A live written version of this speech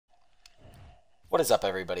What is up,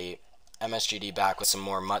 everybody? MSGD back with some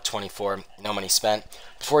more MUT 24, no money spent.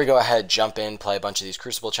 Before we go ahead, jump in, play a bunch of these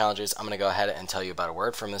Crucible challenges, I'm going to go ahead and tell you about a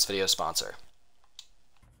word from this video sponsor.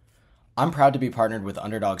 I'm proud to be partnered with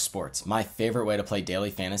Underdog Sports, my favorite way to play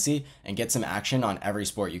daily fantasy and get some action on every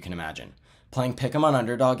sport you can imagine. Playing Pick'em on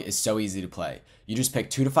Underdog is so easy to play. You just pick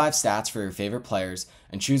 2 to 5 stats for your favorite players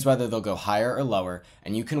and choose whether they'll go higher or lower,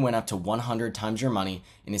 and you can win up to 100 times your money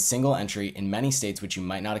in a single entry in many states which you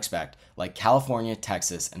might not expect, like California,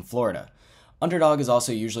 Texas, and Florida. Underdog is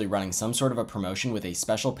also usually running some sort of a promotion with a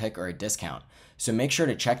special pick or a discount, so make sure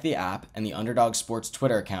to check the app and the Underdog Sports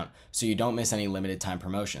Twitter account so you don't miss any limited time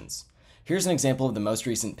promotions. Here's an example of the most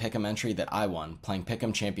recent Pick'em entry that I won, playing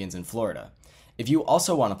Pick'em Champions in Florida. If you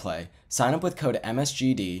also want to play, sign up with code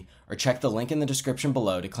MSGD or check the link in the description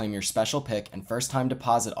below to claim your special pick and first-time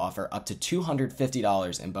deposit offer up to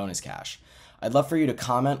 $250 in bonus cash. I'd love for you to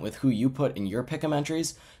comment with who you put in your Pick'em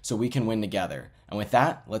entries so we can win together. And with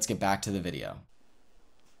that, let's get back to the video.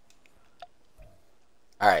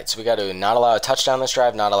 Alright, so we got to not allow a touchdown this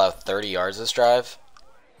drive, not allow 30 yards this drive.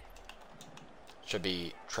 Should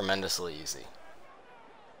be tremendously easy.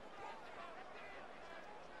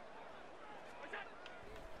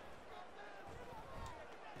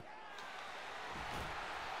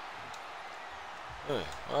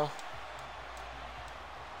 Well.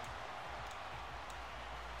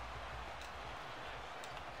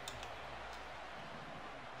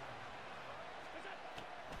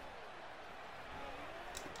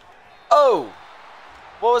 Oh!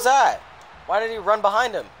 What was that? Why did he run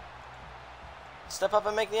behind him? Step up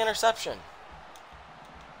and make the interception.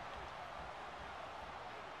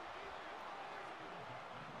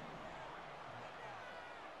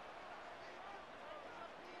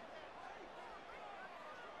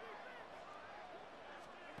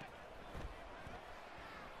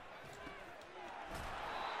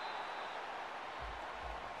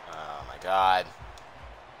 Oh my God.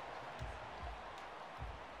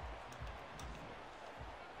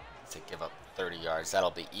 To give up 30 yards,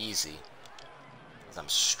 that'll be easy. I'm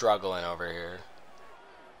struggling over here.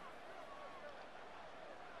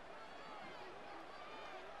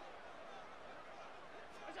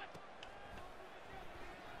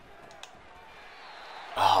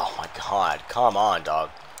 Oh my God, come on, dog.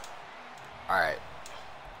 Alright.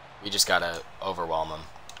 We just gotta overwhelm them.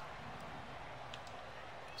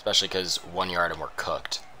 Especially because 1 yard and we're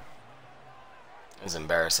cooked. It's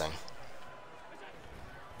embarrassing.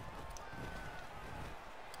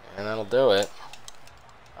 And that'll do it.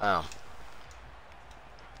 Wow.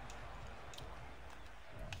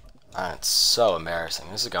 That's so embarrassing.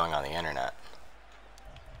 This is going on the internet.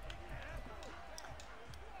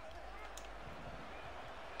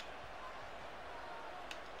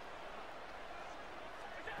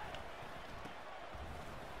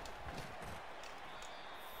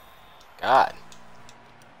 God.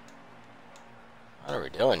 What are we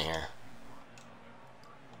doing here?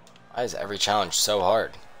 Why is every challenge so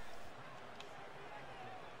hard?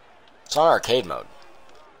 It's on arcade mode.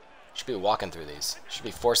 Should be walking through these. Should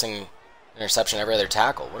be forcing interception every other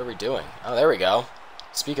tackle. What are we doing? Oh, there we go.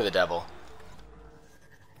 Speak of the devil.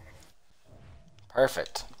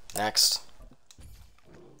 Perfect. Next.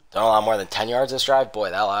 Don't allow more than 10 yards this drive.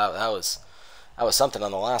 Boy, that was something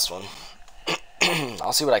on the last one.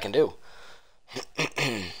 I'll see what I can do.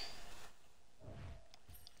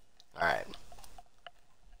 All right.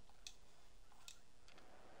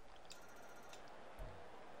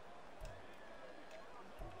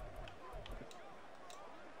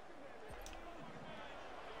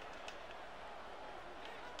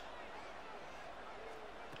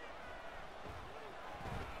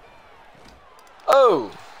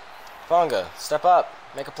 Oh! Fonga, step up.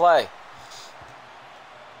 Make a play.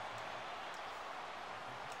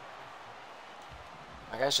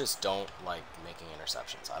 My guys just don't like making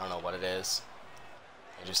interceptions. I don't know what it is.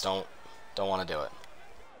 They just don't want to do it.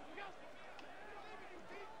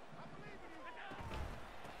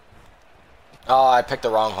 Oh, I picked the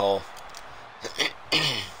wrong hole.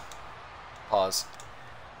 Pause.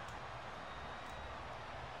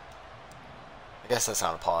 I guess that's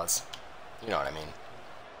not a pause. You know what I mean.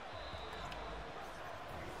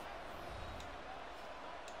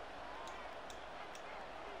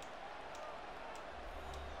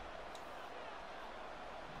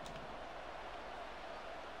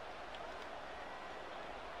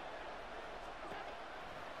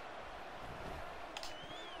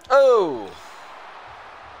 Oh!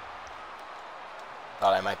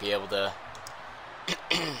 Thought I might be able to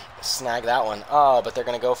snag that one. Oh, but they're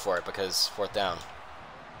going to go for it because 4th down.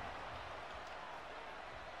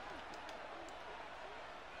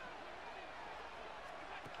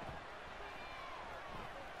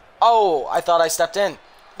 Oh, I thought I stepped in.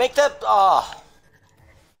 Make that... Oh.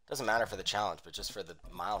 Doesn't matter for the challenge, but just for the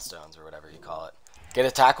milestones or whatever you call it. Get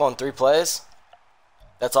a tackle in 3 plays.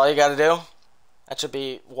 That's all you got to do. That should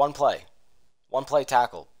be 1 play. 1 play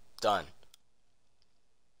tackle. Done.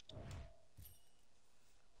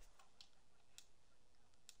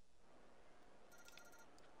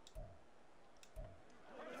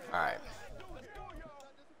 Alright.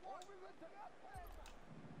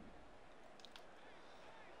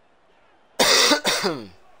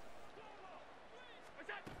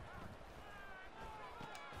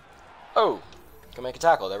 Oh! Can make a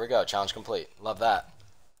tackle. There we go. Challenge complete. Love that.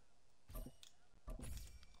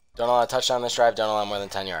 Don't allow a touchdown this drive. Don't allow more than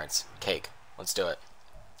 10 yards. Cake. Let's do it.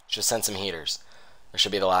 Just send some heaters. This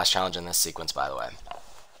should be the last challenge in this sequence, by the way.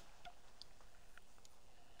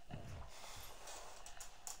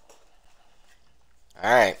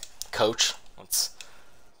 Alright, coach. Let's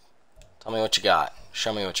tell me what you got.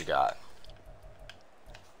 Show me what you got.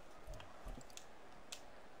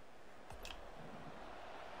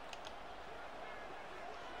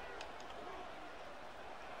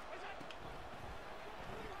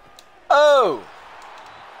 Oh!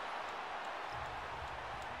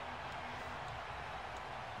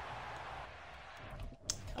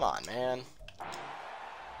 Come on, man.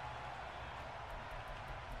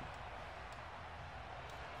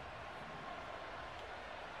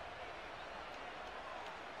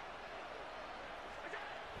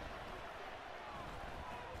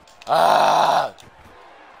 Ah!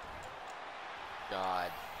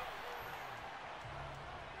 God.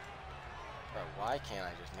 Bro, why can't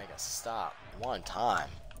I just make a stop one time?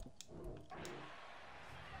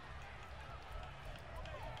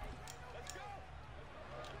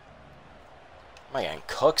 Am I getting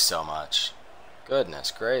cooked so much?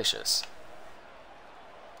 Goodness gracious.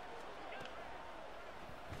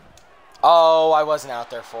 Oh, I wasn't out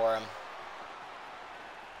there for him.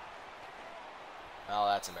 Well,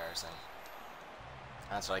 that's embarrassing.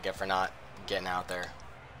 That's what I get for not getting out there.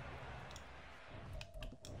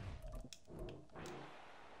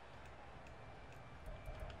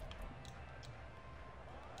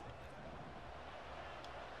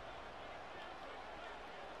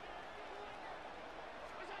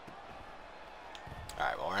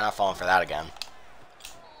 Alright, well, we're not falling for that again.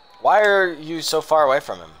 Why are you so far away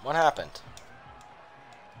from him? What happened?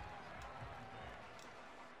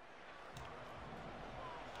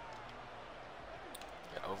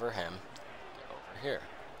 Get over him. Get over here.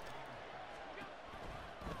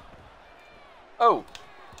 Oh!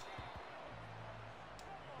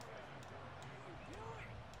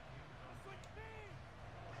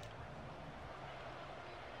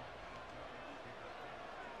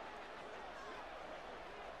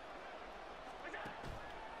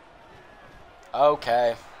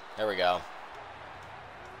 Okay, there we go.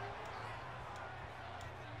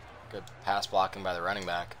 Good pass blocking by the running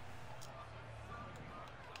back.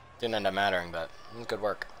 Didn't end up mattering, but good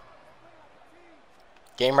work.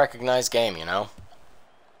 Game recognized game, you know?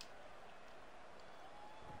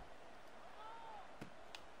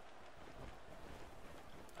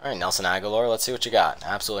 Alright, Nelson Aguilar, let's see what you got.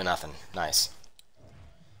 Absolutely nothing. Nice.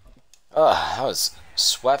 Ugh, that was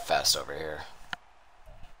sweat fest over here.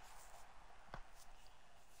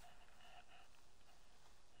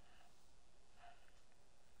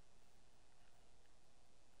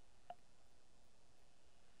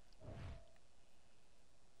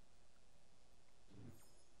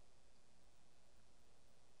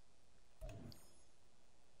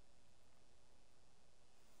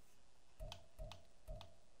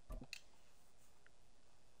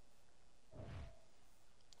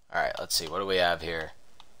 Alright, let's see. What do we have here?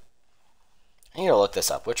 I need to look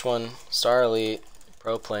this up. Which one? Star Elite,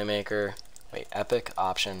 Pro Playmaker. Wait, Epic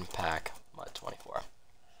Option Pack Mud 24.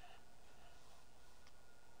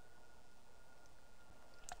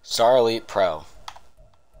 Star Elite Pro.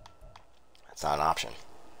 That's not an option.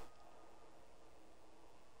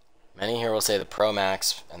 Many here will say the Pro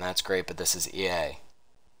Max, and that's great, but this is EA.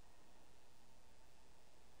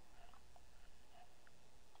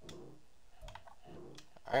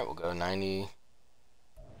 Alright, we'll go 90.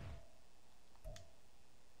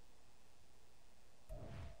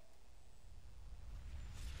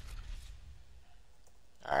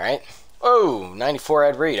 Alright. Oh, 94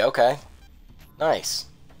 Ed Reed, okay. Nice.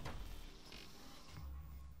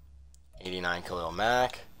 89 Khalil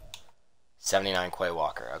Mack. 79 Quay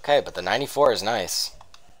Walker. Okay, but the 94 is nice.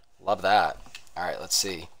 Love that. Alright, let's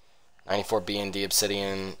see. 94 B&D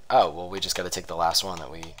Obsidian. Oh, well, we just got to take the last one that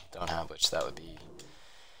we don't have, which that would be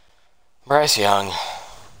Bryce Young.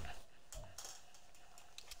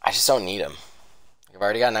 I just don't need him. If I've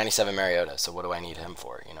already got 97 Mariota, so what do I need him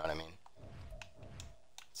for? You know what I mean?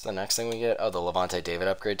 So the next thing we get, oh, the Levante David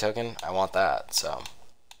upgrade token. I want that, so.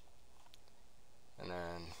 And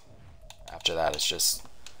then after that, it's just a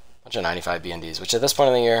bunch of 95 BNDs, which at this point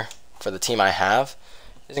in the year, for the team I have,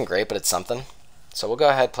 isn't great, but it's something. So we'll go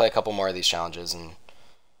ahead, play a couple more of these challenges, and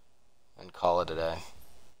call it a day.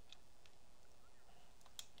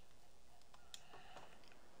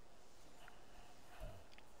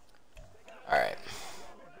 Alright.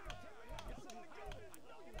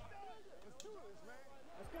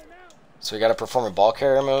 So we got to perform a ball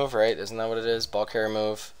carrier move, right? Isn't that what it is? Ball carrier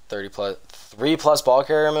move, 3 plus ball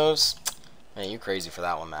carrier moves. Man, you crazy for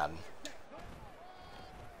that one, Madden.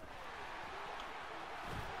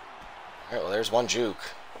 Alright, well, there's one juke.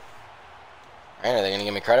 Alright, are they going to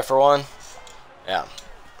give me credit for one? Yeah.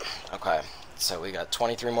 Okay. So we got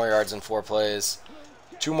 23 more yards in 4 plays.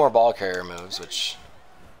 2 more ball carrier moves, which...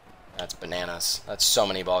 that's bananas. That's so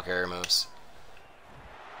many ball carrier moves.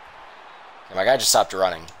 Okay, my guy just stopped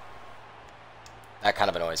running. That kind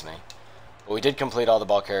of annoys me. But we did complete all the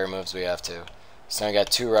ball carrier moves we have to. So now we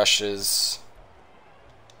got 2 rushes.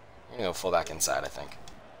 I'm going to go full back inside, I think.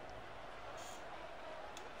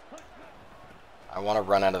 I want to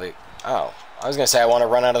run out of the... oh, I was going to say I want to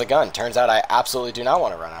run out of the gun. Turns out I absolutely do not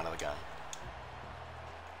want to run out of the gun.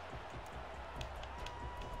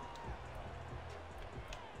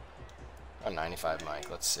 Oh, 95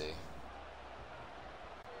 Mike. Let's see.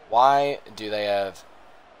 Why do they have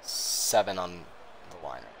 7 on the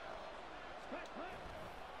line right now?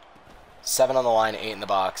 7 on the line, 8 in the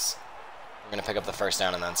box. We're going to pick up the first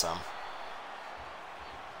down and then some.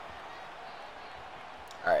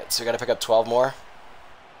 Alright, so we got to pick up 12 more.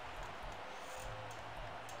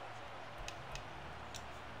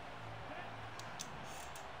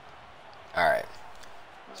 Alright.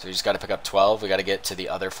 So we just got to pick up 12. We got to get to the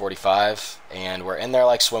other 45. And we're in there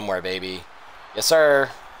like swimwear, baby. Yes, sir.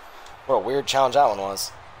 What a weird challenge that one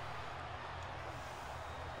was.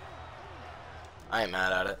 I ain't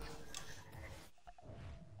mad at it.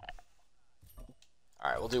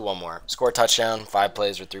 Alright, we'll do one more. Score a touchdown, 5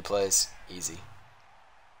 plays or 3 plays. Easy.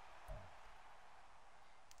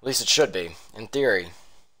 At least it should be, in theory.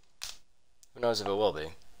 Who knows if it will be.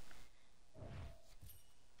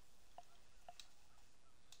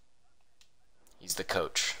 He's the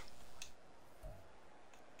coach.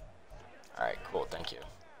 Alright, cool, thank you.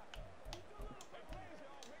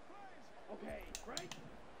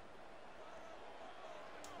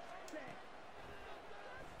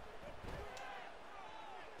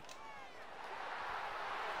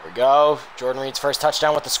 Here we go. Jordan Reed's first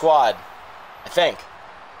touchdown with the squad. I think.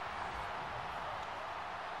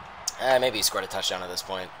 Maybe he scored a touchdown at this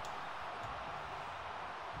point.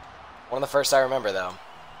 One of the first I remember, though.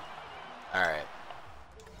 Alright.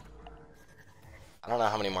 I don't know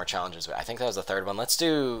how many more challenges. I think that was the 3rd one. Let's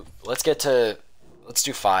do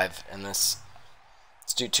 5 in this.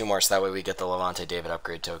 Let's do 2 more so that way we get the Levante David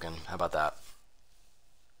upgrade token. How about that?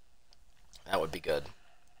 That would be good.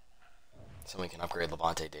 So we can upgrade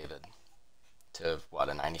Levante David to, what,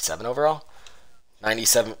 a 97 overall?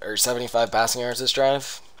 97 or 75 passing yards this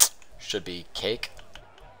drive. Should be cake.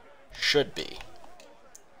 Should be.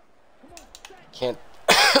 Can't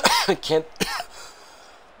can't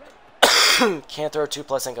throw 2+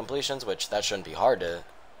 incompletions, which that shouldn't be hard to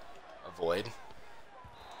avoid.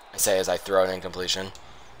 I say as I throw an incompletion.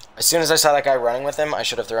 As soon as I saw that guy running with him, I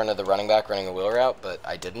should have thrown to the running back running a wheel route, but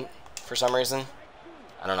I didn't for some reason.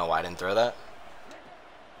 I don't know why I didn't throw that.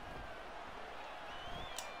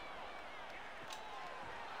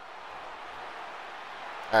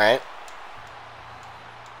 Alright.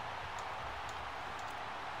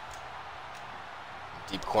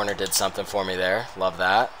 Deep corner did something for me there. Love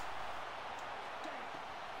that.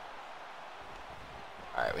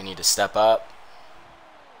 Alright, we need to step up.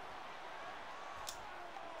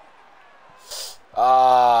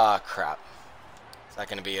 Ah, crap. Is that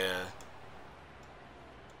going to be a...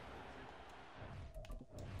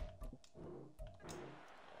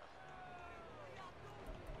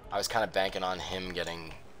 I was kind of banking on him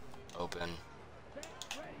getting open.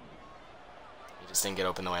 He just didn't get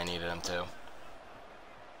open the way I needed him to.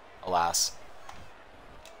 Alas.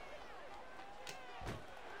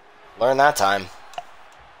 Learn that time.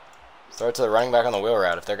 Throw it to the running back on the wheel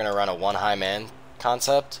route. If they're going to run a one high man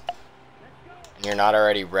concept, and you're not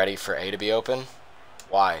already ready for A to be open,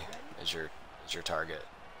 Y is your target.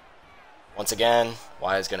 Once again,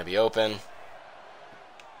 Y is going to be open.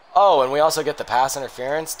 Oh, and we also get the pass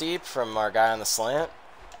interference deep from our guy on the slant.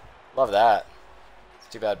 Love that. It's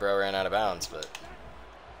too bad bro ran out of bounds, but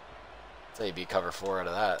I'll tell you beat cover 4 out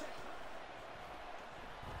of that.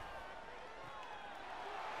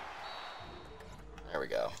 we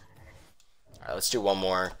go. Alright, let's do one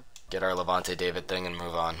more. Get our Levante David thing and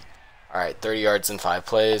move on. Alright, 30 yards in 5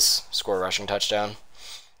 plays. Score a rushing touchdown.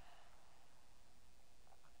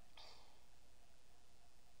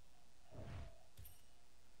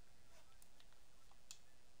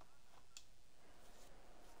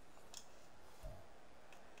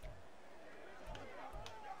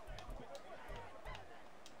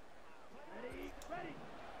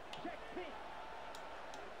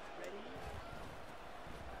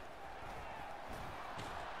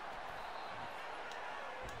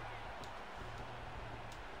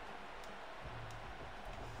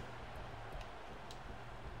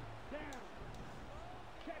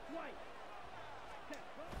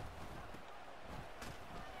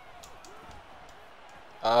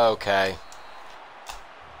 Okay.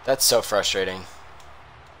 That's so frustrating.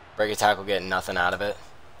 Break a tackle, getting nothing out of it.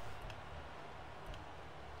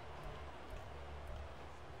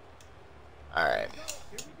 Alright.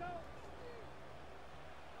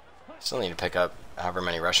 Still need to pick up however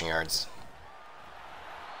many rushing yards.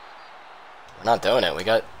 We're not doing it. We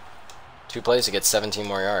got 2 plays to get 17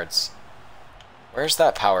 more yards. Where's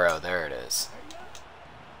that power out? There it is.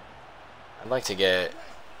 I'd like to get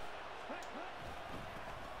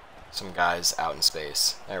some guys out in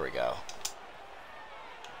space. There we go.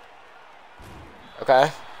 Okay.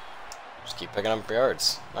 Just keep picking up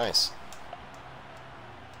yards. Nice.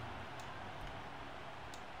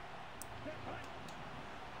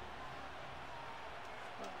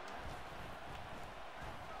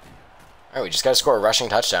 Alright, we just gotta score a rushing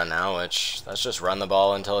touchdown now, which, let's just run the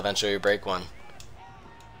ball until eventually we break one.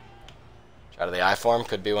 Out of the I form,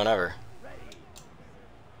 could be whenever.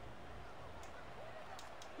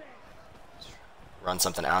 Run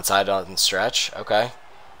something outside on the stretch. Okay.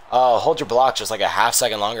 Oh, hold your block just like a half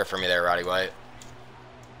second longer for me there, Roddy White.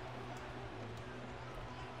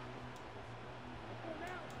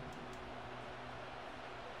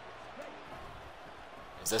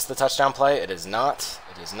 Is this the touchdown play? It is not.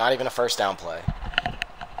 It is not even a first down play.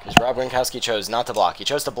 Because Rob Gronkowski chose not to block. He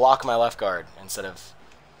chose to block my left guard instead of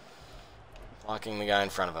blocking the guy in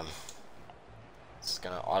front of him. This is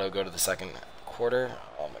going to auto go to the second quarter.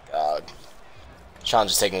 Oh my god.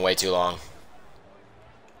 Challenge is taking way too long.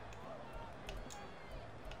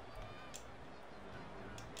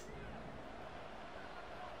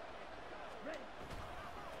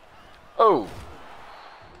 Oh!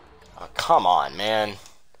 Oh, come on, man.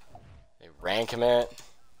 They ran commit.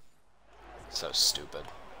 So stupid.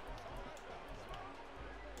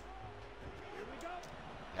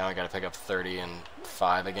 Now I gotta pick up 30 and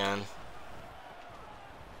 5 again.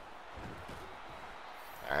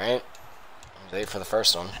 Alright. I was 8 for the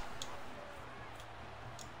first one.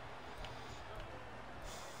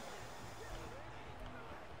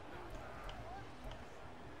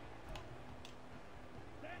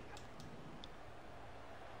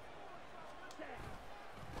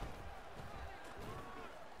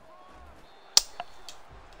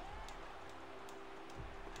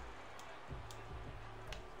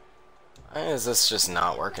 Why is this just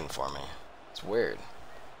not working for me? It's weird.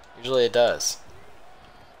 Usually it does.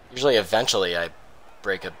 Usually eventually I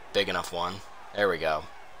break a big enough one. There we go.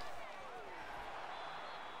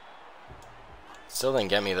 Still didn't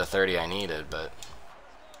get me the 30 I needed, but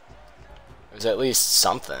it was at least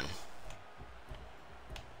something.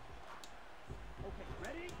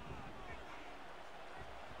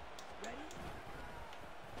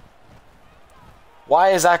 Why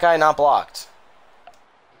is that guy not blocked?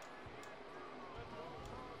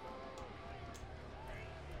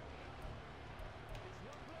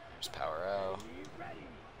 Power out.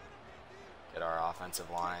 Get our offensive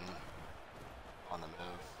line on the move.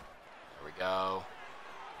 There we go.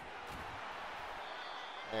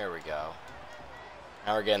 There we go.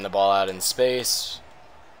 Now we're getting the ball out in space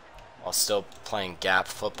while still playing gap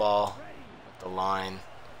football with the line.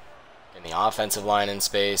 Getting the offensive line in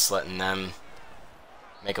space, letting them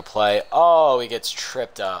make a play. Oh, he gets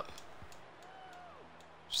tripped up.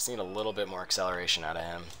 Just need a little bit more acceleration out of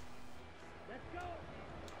him.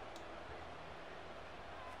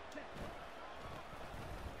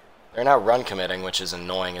 They're now run committing, which is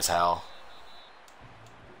annoying as hell.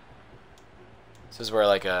 This is where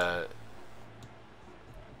like the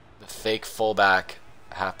fake fullback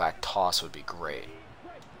halfback toss would be great.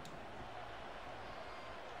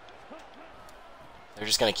 They're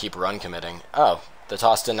just gonna keep run committing. Oh, the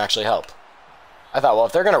toss didn't actually help. I thought, well,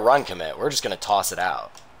 if they're gonna run commit, we're just gonna toss it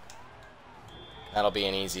out. That'll be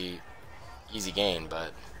an easy gain,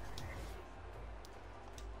 but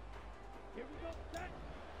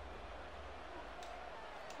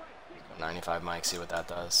 95 Mike, see what that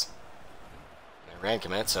does. They ran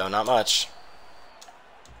commit, so not much.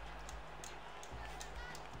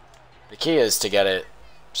 The key is to get it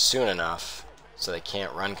soon enough so they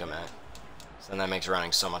can't run commit. So then that makes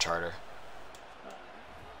running so much harder.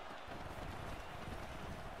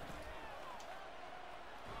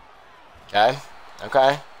 Okay.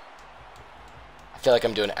 Okay. I feel like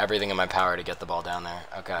I'm doing everything in my power to get the ball down there.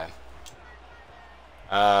 Okay.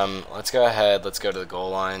 Let's go ahead. Let's go to the goal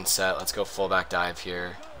line set. Let's go fullback dive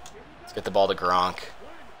here. Let's get the ball to Gronk.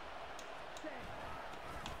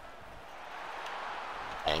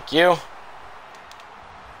 Thank you.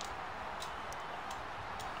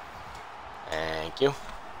 Thank you.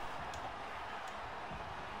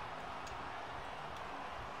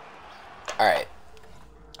 Alright.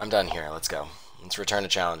 I'm done here. Let's go. Let's return to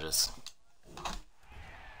challenges.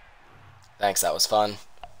 Thanks, that was fun.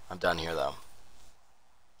 I'm done here, though.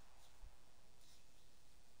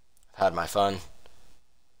 I've had my fun.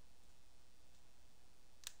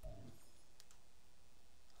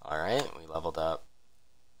 Alright, we leveled up.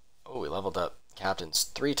 Oh, we leveled up captains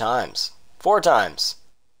 3 times. 4 times!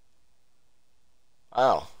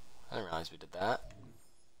 Wow, I didn't realize we did that.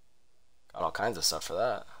 Got all kinds of stuff for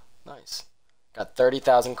that. Nice. Got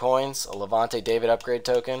 30,000 coins, a Levante David upgrade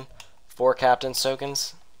token, 4 captains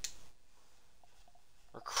tokens.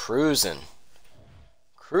 We're cruising.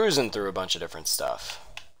 Cruising through a bunch of different stuff.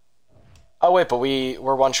 Oh wait, but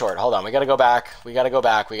we're 1 short. Hold on, we gotta go back. We gotta go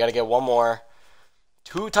back. We gotta get 1 more.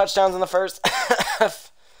 2 touchdowns in the first half.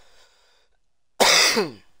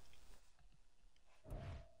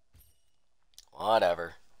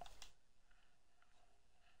 Whatever.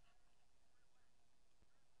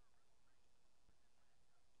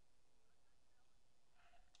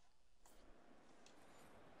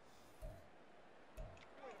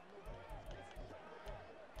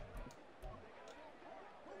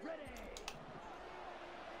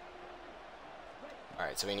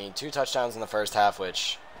 Alright, so we need 2 touchdowns in the first half,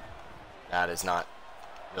 which that is not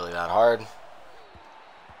really that hard.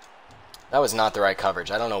 That was not the right coverage.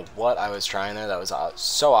 I don't know what I was trying there. That was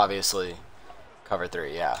so obviously cover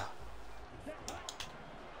 3, yeah.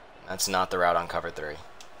 That's not the route on cover 3.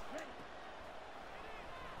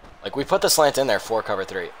 Like, we put the slant in there for cover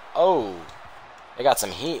 3. Oh, they got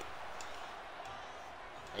some heat.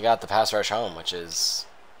 They got the pass rush home, which is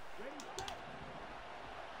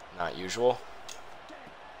not usual.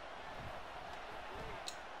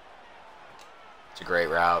 It's a great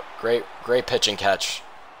route. Great pitch and catch.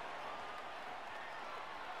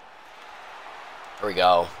 Here we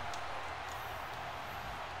go.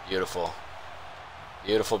 Beautiful.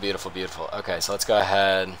 Beautiful, beautiful, beautiful. Okay, so let's go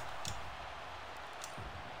ahead.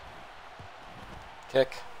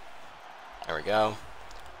 Kick. There we go.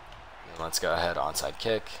 And let's go ahead, onside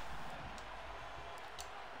kick.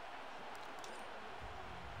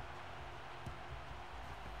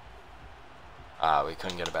 Ah, we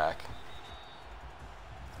couldn't get it back.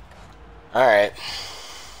 Alright.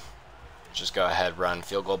 Just go ahead, run,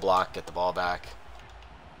 field goal block, get the ball back.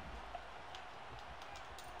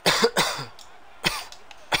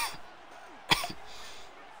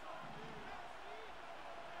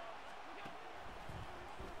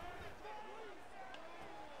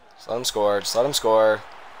 Just let him score. Just let him score.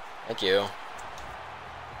 Thank you.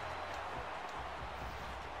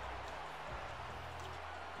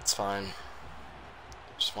 It's fine.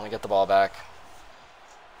 Just want to get the ball back.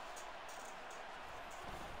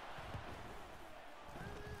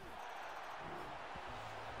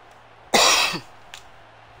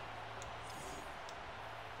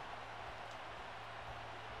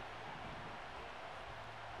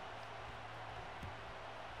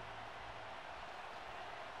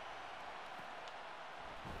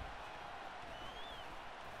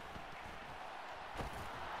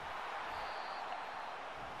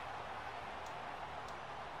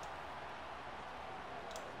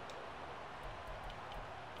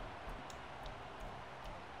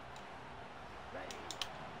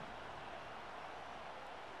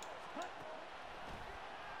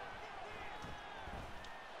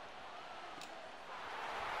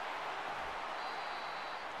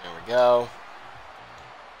 There we go.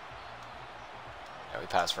 Yeah, we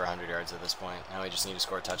passed for 100 yards at this point. Now we just need to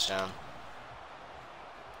score a touchdown.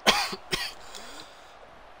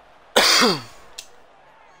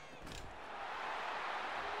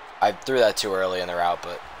 I threw that too early in the route,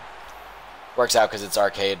 but works out because it's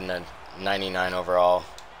arcade and a 99 overall.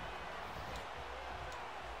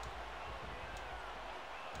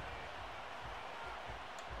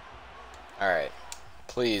 Alright.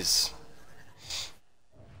 Please.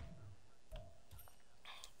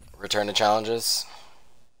 Return to challenges.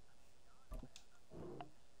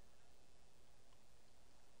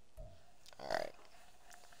 Alright.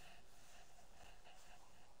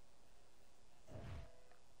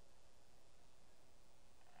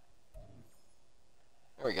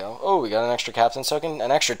 Oh, we got an extra captain token,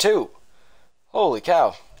 an extra 2. Holy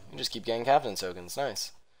cow! You just keep getting captain tokens.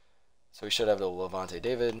 Nice. So we should have the Levante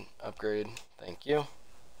David upgrade. Thank you.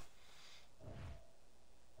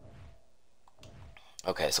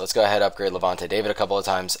 Okay, so let's go ahead and upgrade Levante David a couple of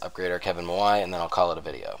times, upgrade our Kevin Mawai, and then I'll call it a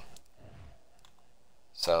video.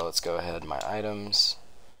 So let's go ahead, my items.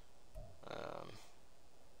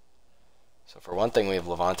 So for one thing, we have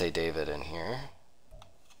Levante David in here.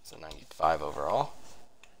 It's a 95 overall.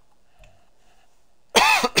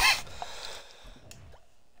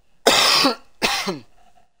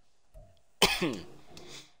 He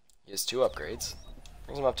has 2 upgrades.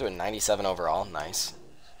 Brings him up to a 97 overall. Nice.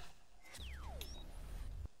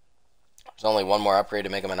 There's only one more upgrade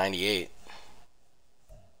to make him a 98.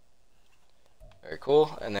 Very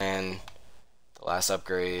cool. And then the last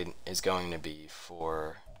upgrade is going to be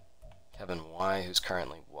for Kevin Y, who's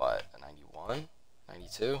currently what? A 91?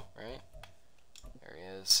 92, right? There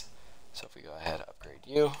he is. So if we go ahead and upgrade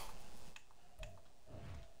you.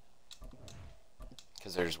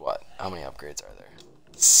 Because there's what? How many upgrades are there?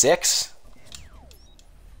 6?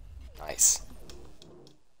 Nice.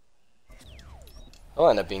 He'll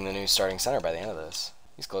end up being the new starting center by the end of this.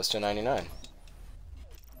 He's close to a 99.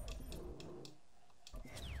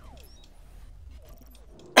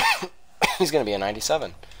 He's going to be a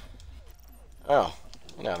 97. Oh,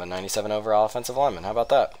 you know, have a 97 overall offensive lineman. How about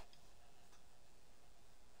that?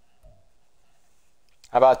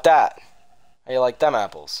 How about that? How you like them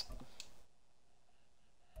apples?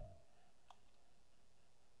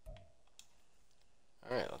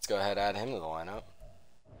 Alright, let's go ahead and add him to the lineup.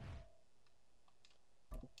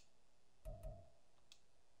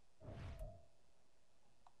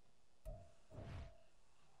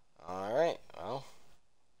 Alright, well,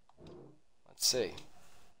 let's see.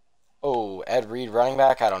 Oh, Ed Reed running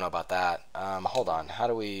back? I don't know about that. Hold on. How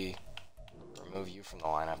do we remove you from the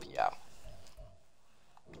lineup? Yeah.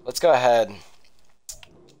 Let's go ahead. We're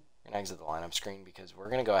going to exit the lineup screen because we're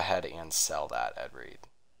going to go ahead and sell that Ed Reed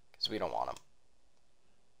because we don't want him.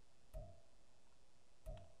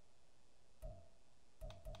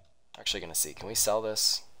 Actually going to see. Can we sell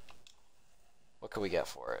this? What could we get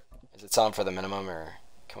for it? Is it selling for the minimum or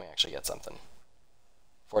can we actually get something?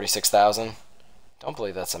 46,000? Don't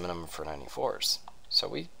believe that's a minimum for 94s. So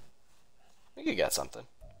we could get something.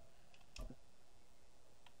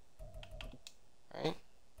 Right?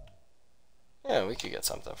 Yeah, we could get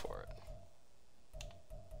something for it.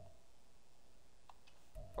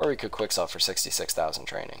 Or we could quick sell for 66,000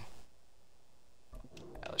 training.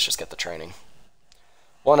 Yeah, let's just get the training.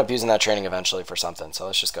 We'll end up using that training eventually for something, so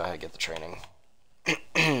let's just go ahead and get the training.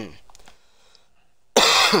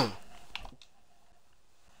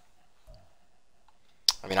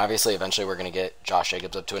 I mean, obviously, eventually we're going to get Josh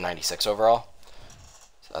Jacobs up to a 96 overall,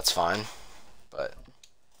 so that's fine, but...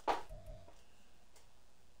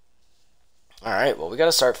 Alright, well, we got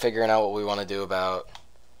to start figuring out what we want to do about...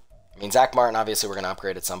 I mean, Zach Martin, obviously, we're going to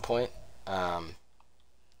upgrade at some point. Right?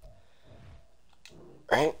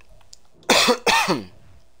 I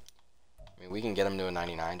mean, we can get him to a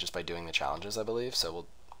 99 just by doing the challenges, I believe, so we'll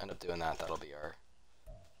end up doing that. That'll be our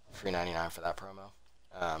free 99 for that promo.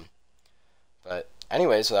 But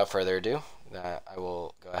anyways, without further ado, I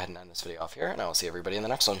will go ahead and end this video off here, and I will see everybody in the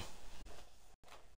next one.